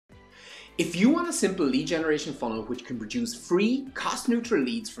If you want a simple lead generation funnel which can produce free, cost-neutral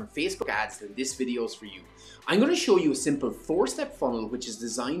leads from Facebook ads, then this video is for you. I'm going to show you a simple 4-step funnel which is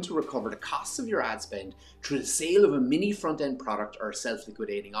designed to recover the costs of your ad spend through the sale of a mini front-end product or a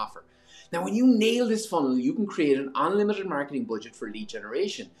self-liquidating offer. Now, when you nail this funnel, you can create an unlimited marketing budget for lead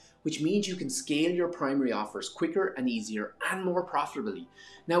generation, which means you can scale your primary offers quicker and easier and more profitably.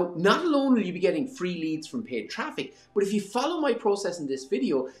 Now, not alone will you be getting free leads from paid traffic, but if you follow my process in this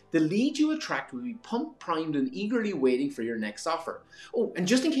video, the leads you attract will be pumped, primed, and eagerly waiting for your next offer. Oh, and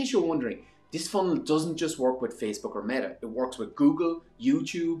just in case you're wondering, this funnel doesn't just work with Facebook or Meta. It works with Google,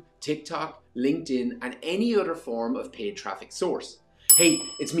 YouTube, TikTok, LinkedIn, and any other form of paid traffic source. Hey,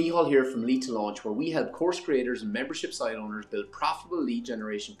 it's Michal here from Lead to Launch, where we help course creators and membership site owners build profitable lead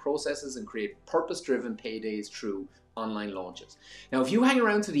generation processes and create purpose-driven paydays through online launches. Now, if you hang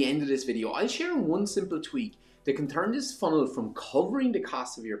around to the end of this video, I'll share one simple tweak that can turn this funnel from covering the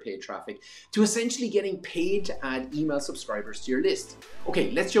cost of your paid traffic to essentially getting paid to add email subscribers to your list. Okay,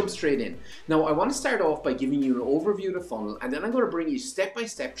 let's jump straight in. Now, I want to start off by giving you an overview of the funnel, and then I'm going to bring you step by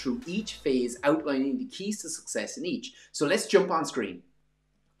step through each phase, outlining the keys to success in each. So let's jump on screen.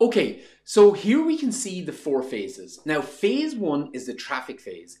 Okay, so here we can see the 4 phases. Now, phase 1 is the traffic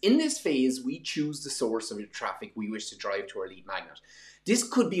phase. In this phase, we choose the source of the traffic we wish to drive to our lead magnet. This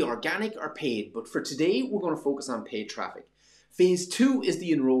could be organic or paid, but for today, we're going to focus on paid traffic. Phase 2 is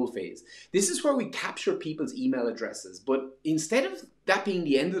the enroll phase. This is where we capture people's email addresses, but instead of that being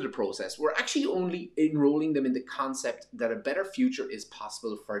the end of the process, we're actually only enrolling them in the concept that a better future is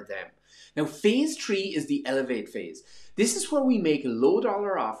possible for them. Now, phase 3 is the elevate phase. This is where we make a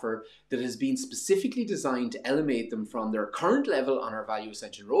low-dollar offer that has been specifically designed to elevate them from their current level on our Value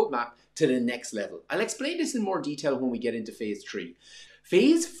Ascension roadmap to the next level. I'll explain this in more detail when we get into phase 3.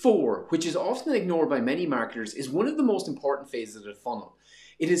 Phase 4, which is often ignored by many marketers, is one of the most important phases of the funnel.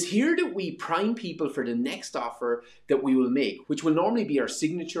 It is here that we prime people for the next offer that we will make, which will normally be our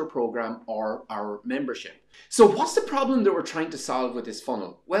signature program or our membership. So what's the problem that we're trying to solve with this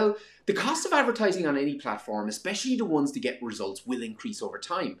funnel? Well, the cost of advertising on any platform, especially the ones that get results, will increase over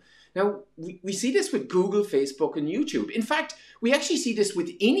time. Now, we see this with Google, Facebook, and YouTube. In fact, we actually see this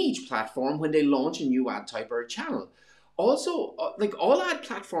within each platform when they launch a new ad type or a channel. Also, like all ad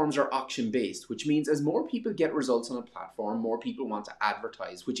platforms are auction-based, which means as more people get results on a platform, more people want to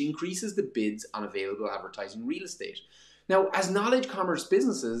advertise, which increases the bids on available advertising real estate. Now, as knowledge commerce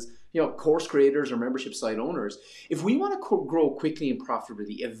businesses, course creators or membership site owners, if we want to grow quickly and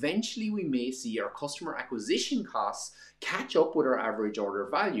profitably, eventually we may see our customer acquisition costs catch up with our average order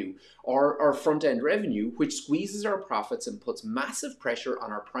value or our front-end revenue, which squeezes our profits and puts massive pressure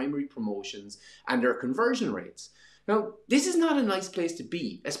on our primary promotions and their conversion rates. Now, this is not a nice place to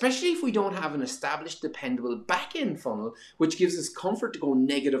be, especially if we don't have an established, dependable back-end funnel, which gives us comfort to go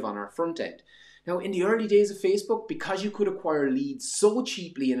negative on our front end. Now, in the early days of Facebook, because you could acquire leads so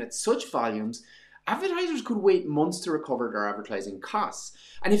cheaply and at such volumes, advertisers could wait months to recover their advertising costs.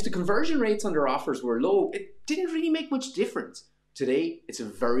 And if the conversion rates on their offers were low, it didn't really make much difference. Today, it's a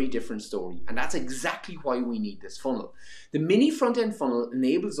very different story, and that's exactly why we need this funnel. The mini front-end funnel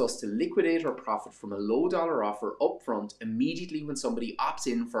enables us to liquidate our profit from a low-dollar offer upfront immediately when somebody opts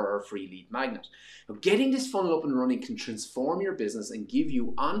in for our free lead magnet. Now, getting this funnel up and running can transform your business and give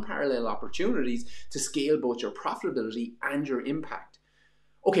you unparalleled opportunities to scale both your profitability and your impact.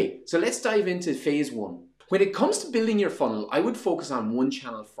 Okay, so let's dive into phase 1. When it comes to building your funnel, I would focus on one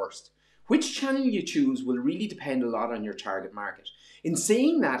channel first. Which channel you choose will really depend a lot on your target market. In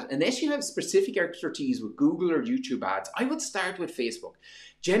saying that, unless you have specific expertise with Google or YouTube ads, I would start with Facebook.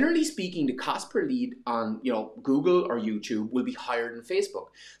 Generally speaking, the cost per lead on Google or YouTube will be higher than Facebook.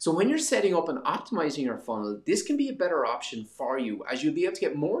 So when you're setting up and optimizing your funnel, this can be a better option for you, as you'll be able to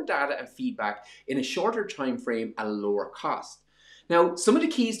get more data and feedback in a shorter time frame at a lower cost. Now, some of the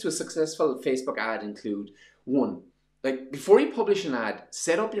keys to a successful Facebook ad include: 1. Before you publish an ad,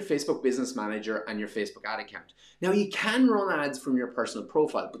 set up your Facebook Business Manager and your Facebook ad account. Now, you can run ads from your personal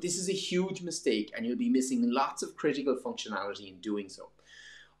profile, but this is a huge mistake and you'll be missing lots of critical functionality in doing so.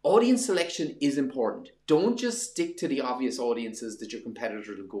 Audience selection is important. Don't just stick to the obvious audiences that your competitors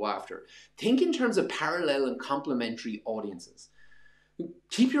will go after. Think in terms of parallel and complementary audiences.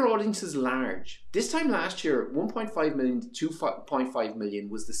 Keep your audiences large. This time last year, 1.5 million to 2.5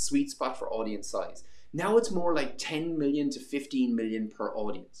 million was the sweet spot for audience size. Now it's more like 10 million to 15 million per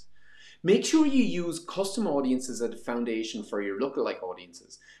audience. Make sure you use custom audiences as a foundation for your lookalike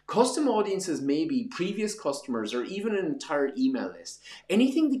audiences. Custom audiences may be previous customers or even an entire email list.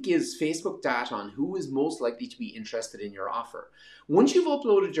 Anything that gives Facebook data on who is most likely to be interested in your offer. Once you've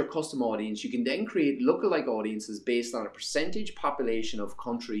uploaded your custom audience, you can then create lookalike audiences based on a percentage population of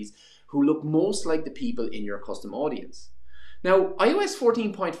countries who look most like the people in your custom audience. Now, iOS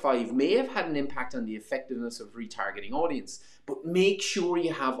 14.5 may have had an impact on the effectiveness of retargeting audience, but make sure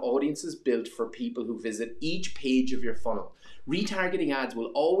you have audiences built for people who visit each page of your funnel. Retargeting ads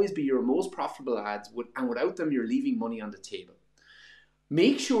will always be your most profitable ads, and without them, you're leaving money on the table.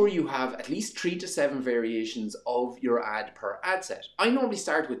 Make sure you have at least 3 to 7 variations of your ad per ad set. I normally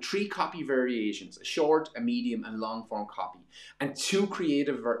start with 3 copy variations, a short, a medium, and long form copy, and 2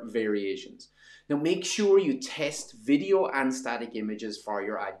 creative variations. Now make sure you test video and static images for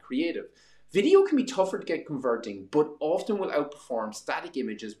your ad creative. Video can be tougher to get converting, but often will outperform static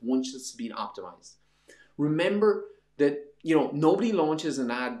images once it's been optimized. Remember that nobody launches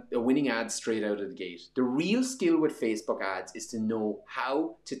a winning ad straight out of the gate. The real skill with Facebook ads is to know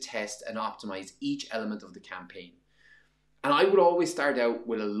how to test and optimize each element of the campaign. And I would always start out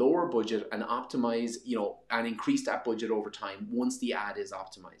with a lower budget and optimize, and increase that budget over time once the ad is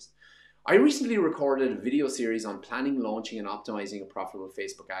optimized. I recently recorded a video series on planning, launching, and optimizing a profitable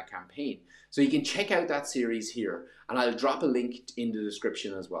Facebook ad campaign. So you can check out that series here, and I'll drop a link in the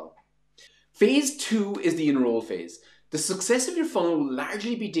description as well. Phase 2 is the enroll phase. The success of your funnel will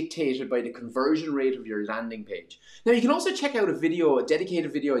largely be dictated by the conversion rate of your landing page. Now you can also check out a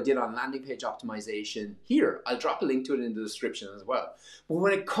dedicated video I did on landing page optimization here. I'll drop a link to it in the description as well. But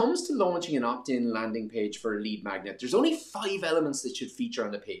when it comes to launching an opt-in landing page for a lead magnet, there's only 5 elements that should feature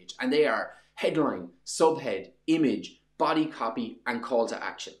on the page, and they are headline, subhead, image, body copy, and call to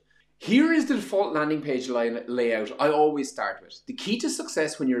action. Here is the default landing page layout I always start with. The key to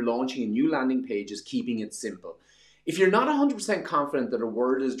success when you're launching a new landing page is keeping it simple. If you're not 100% confident that a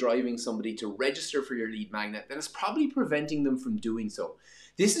word is driving somebody to register for your lead magnet, then it's probably preventing them from doing so.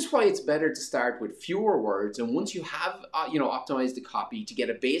 This is why it's better to start with fewer words, and once you have optimized the copy to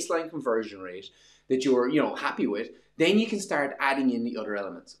get a baseline conversion rate that you're happy with, then you can start adding in the other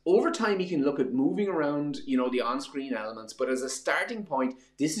elements. Over time, you can look at moving around the on-screen elements, but as a starting point,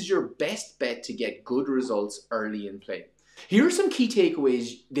 this is your best bet to get good results early in play. Here are some key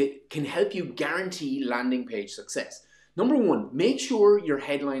takeaways that can help you guarantee landing page success. Number 1, make sure your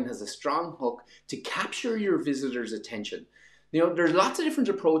headline has a strong hook to capture your visitor's attention. There's lots of different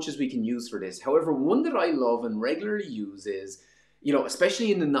approaches we can use for this. However, one that I love and regularly use is,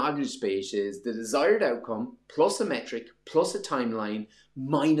 especially in the knowledge space, is the desired outcome plus a metric plus a timeline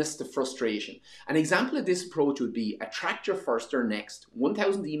minus the frustration. An example of this approach would be attract your first or next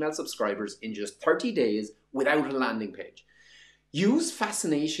 1,000 email subscribers in just 30 days without a landing page. Use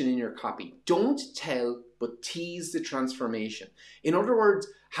fascination in your copy. Don't tell, but tease the transformation. In other words,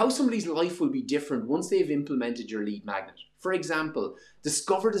 how somebody's life will be different once they've implemented your lead magnet. For example,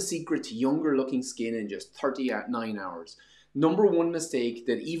 discover the secret to younger looking skin in just 39 hours. Number 1 mistake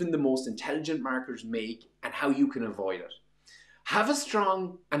that even the most intelligent marketers make and how you can avoid it. Have a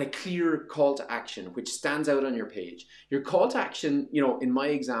strong and a clear call to action which stands out on your page. Your call to action, in my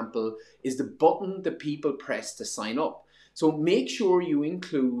example, is the button that people press to sign up. So make sure you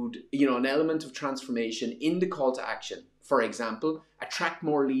include, an element of transformation in the call to action. For example, attract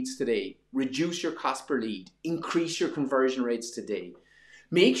more leads today, reduce your cost per lead, increase your conversion rates today.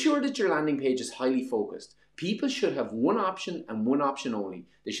 Make sure that your landing page is highly focused. People should have one option and one option only.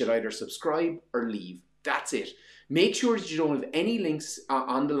 They should either subscribe or leave. That's it. Make sure that you don't have any links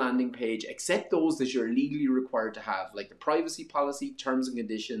on the landing page except those that you're legally required to have, like the privacy policy, terms and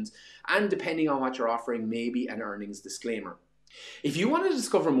conditions, and depending on what you're offering, maybe an earnings disclaimer. If you want to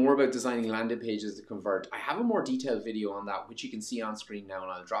discover more about designing landing pages to convert, I have a more detailed video on that, which you can see on screen now,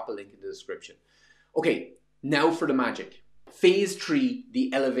 and I'll drop a link in the description. Okay, now for the magic. Phase 3,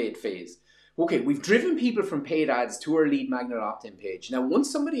 the elevate phase. Okay, we've driven people from paid ads to our lead magnet opt-in page. Now, once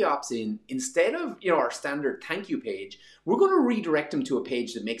somebody opts in, instead of our standard thank you page, we're going to redirect them to a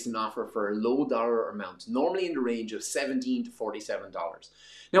page that makes an offer for a low dollar amount, normally in the range of $17 to $47.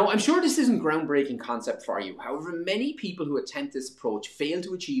 Now, I'm sure this isn't groundbreaking concept for you. However, many people who attempt this approach fail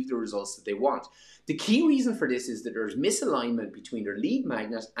to achieve the results that they want. The key reason for this is that there's misalignment between their lead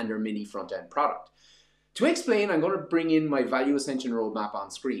magnet and their mini front-end product. To explain, I'm going to bring in my value ascension roadmap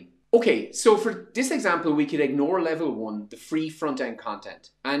on screen. Okay, so for this example, we could ignore level 1, the free front-end content.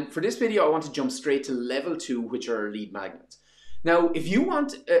 And for this video, I want to jump straight to level 2, which are lead magnets. Now, if you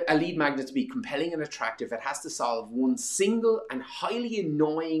want a lead magnet to be compelling and attractive, it has to solve one single and highly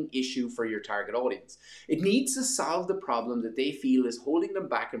annoying issue for your target audience. It needs to solve the problem that they feel is holding them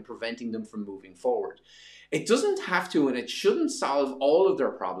back and preventing them from moving forward. It doesn't have to, and it shouldn't solve all of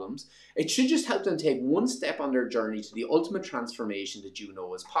their problems. It should just help them take one step on their journey to the ultimate transformation that you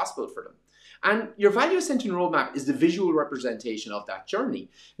know is possible for them. And your Value Ascension Roadmap is the visual representation of that journey.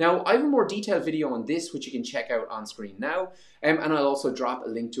 Now, I have a more detailed video on this, which you can check out on screen now, and I'll also drop a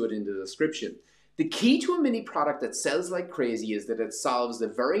link to it in the description. The key to a mini product that sells like crazy is that it solves the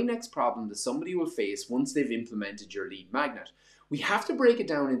very next problem that somebody will face once they've implemented your lead magnet. We have to break it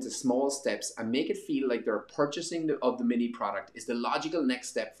down into small steps and make it feel like their purchasing of the mini product is the logical next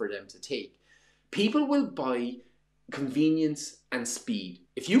step for them to take. People will buy convenience and speed.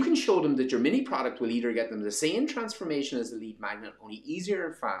 If you can show them that your mini product will either get them the same transformation as the lead magnet, only easier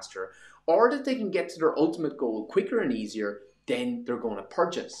and faster, or that they can get to their ultimate goal quicker and easier, then they're going to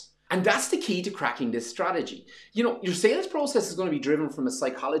purchase. And that's the key to cracking this strategy. You know, your sales process is going to be driven from a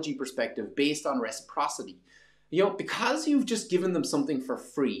psychology perspective based on reciprocity. You know, because you've just given them something for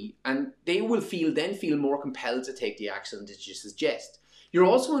free, and they will then feel more compelled to take the action that you suggest. You're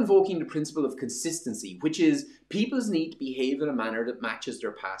also invoking the principle of consistency, which is people's need to behave in a manner that matches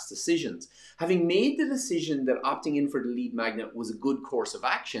their past decisions. Having made the decision that opting in for the lead magnet was a good course of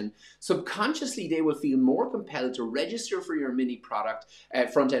action, subconsciously they will feel more compelled to register for your mini product,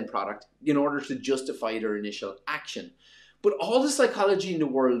 front-end product, in order to justify their initial action. But all the psychology in the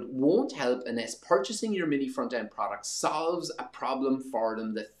world won't help unless purchasing your mini front-end product solves a problem for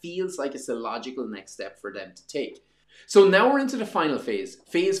them that feels like it's the logical next step for them to take. So now we're into the final phase,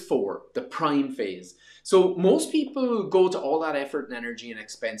 phase 4, the prime phase. So most people go to all that effort and energy and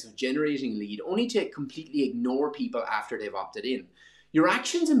expense of generating a lead only to completely ignore people after they've opted in. Your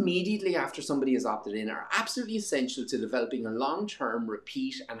actions immediately after somebody has opted in are absolutely essential to developing a long-term,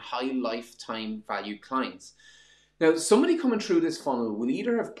 repeat and high lifetime value clients. Now, somebody coming through this funnel will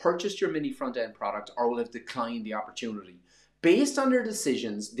either have purchased your mini front-end product or will have declined the opportunity. Based on their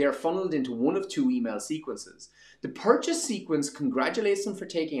decisions, they are funneled into one of two email sequences. The purchase sequence congratulates them for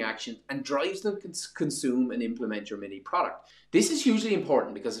taking action and drives them to consume and implement your mini product. This is hugely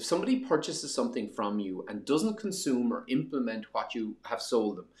important because if somebody purchases something from you and doesn't consume or implement what you have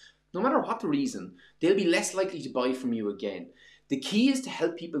sold them, no matter what the reason, they'll be less likely to buy from you again. The key is to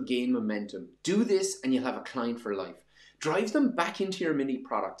help people gain momentum. Do this and you'll have a client for life. Drive them back into your mini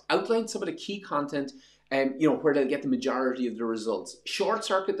product. Outline some of the key content where they'll get the majority of the results. Short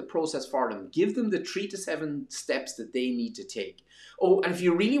circuit the process for them. Give them the 3 to 7 steps that they need to take. Oh, and if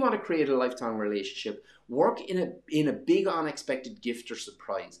you really want to create a lifetime relationship, work in a big unexpected gift or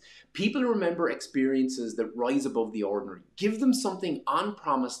surprise. People remember experiences that rise above the ordinary. Give them something on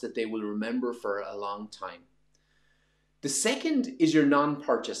promise that they will remember for a long time. The second is your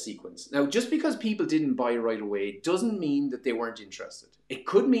non-purchase sequence. Now, just because people didn't buy right away doesn't mean that they weren't interested. It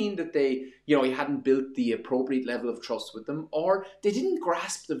could mean that you hadn't built the appropriate level of trust with them, or they didn't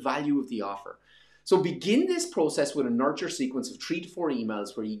grasp the value of the offer. So begin this process with a nurture sequence of 3 to 4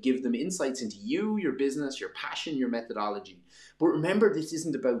 emails where you give them insights into you, your business, your passion, your methodology. But remember, this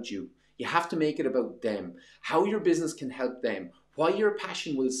isn't about you. You have to make it about them, how your business can help them, why your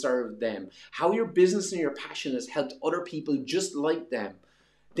passion will serve them, how your business and your passion has helped other people just like them.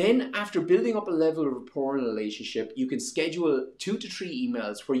 Then after building up a level of rapport and relationship, you can schedule 2 to 3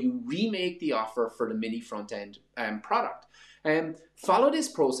 emails where you remake the offer for the mini front-end product. Follow this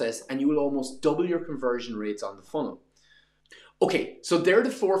process and you will almost double your conversion rates on the funnel. Okay, so there are the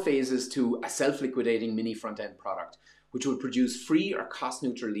 4 phases to a self-liquidating mini front-end product, which will produce free or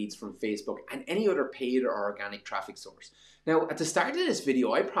cost-neutral leads from Facebook and any other paid or organic traffic source. Now, at the start of this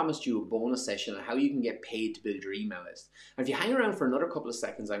video, I promised you a bonus session on how you can get paid to build your email list. And if you hang around for another couple of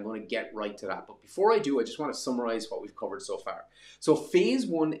seconds, I'm going to get right to that. But before I do, I just want to summarize what we've covered so far. So phase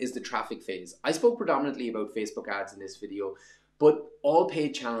 1 is the traffic phase. I spoke predominantly about Facebook ads in this video, but all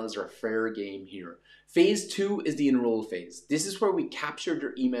paid channels are fair game here. Phase 2 is the enroll phase. This is where we capture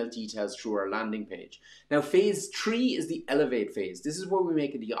their email details through our landing page. Now, phase 3 is the elevate phase. This is where we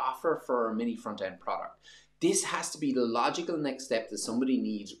make the offer for our mini front-end product. This has to be the logical next step that somebody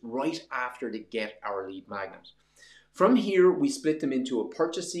needs right after they get our lead magnet. From here, we split them into a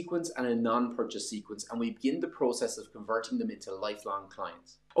purchase sequence and a non-purchase sequence, and we begin the process of converting them into lifelong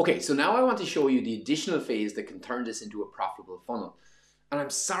clients. Okay, so now I want to show you the additional phase that can turn this into a profitable funnel. And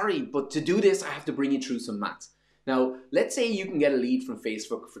I'm sorry, but to do this, I have to bring you through some maths. Now, let's say you can get a lead from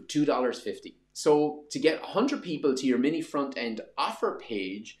Facebook for $2.50. So to get 100 people to your mini front-end offer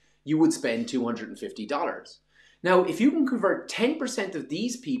page, you would spend $250. Now, if you can convert 10% of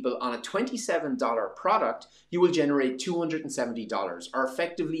these people on a $27 product, you will generate $270, or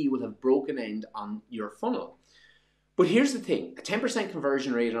effectively you will have broken end on your funnel. But here's the thing, a 10%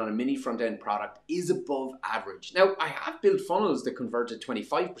 conversion rate on a mini front-end product is above average. Now, I have built funnels that convert at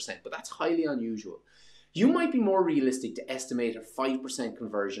 25%, but that's highly unusual. You might be more realistic to estimate a 5%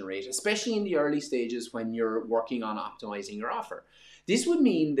 conversion rate, especially in the early stages when you're working on optimizing your offer. This would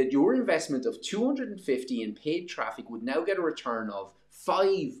mean that your investment of $250 in paid traffic would now get a return of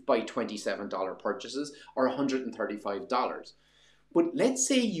 5 by $27 purchases, or $135. But let's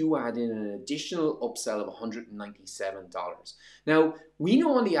say you add in an additional upsell of $197. Now, we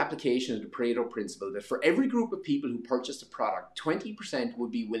know on the application of the Pareto principle that for every group of people who purchased a product, 20% would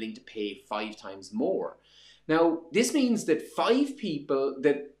be willing to pay 5 times more. Now, this means that five people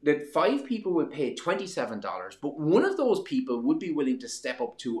would pay $27, but one of those people would be willing to step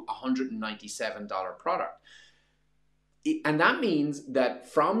up to a $197 product. And that means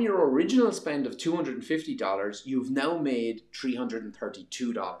that from your original spend of $250, you've now made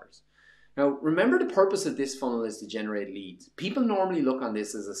 $332. Now, remember, the purpose of this funnel is to generate leads. People normally look on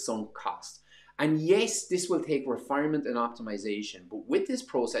this as a sunk cost. And yes, this will take refinement and optimization, but with this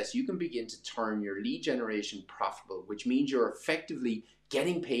process, you can begin to turn your lead generation profitable, which means you're effectively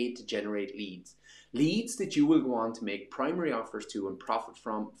getting paid to generate leads. Leads that you will go on to make primary offers to and profit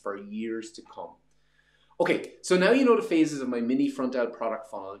from for years to come. Okay, so now you know the phases of my mini front-end product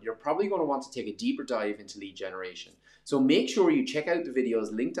funnel. You're probably going to want to take a deeper dive into lead generation. So make sure you check out the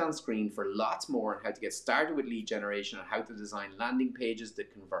videos linked on screen for lots more on how to get started with lead generation and how to design landing pages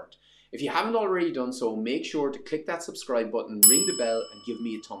that convert. If you haven't already done so, make sure to click that subscribe button, ring the bell, and give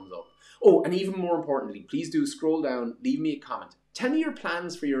me a thumbs up. Oh, and even more importantly, please do scroll down, leave me a comment. Tell me your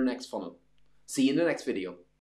plans for your next funnel. See you in the next video.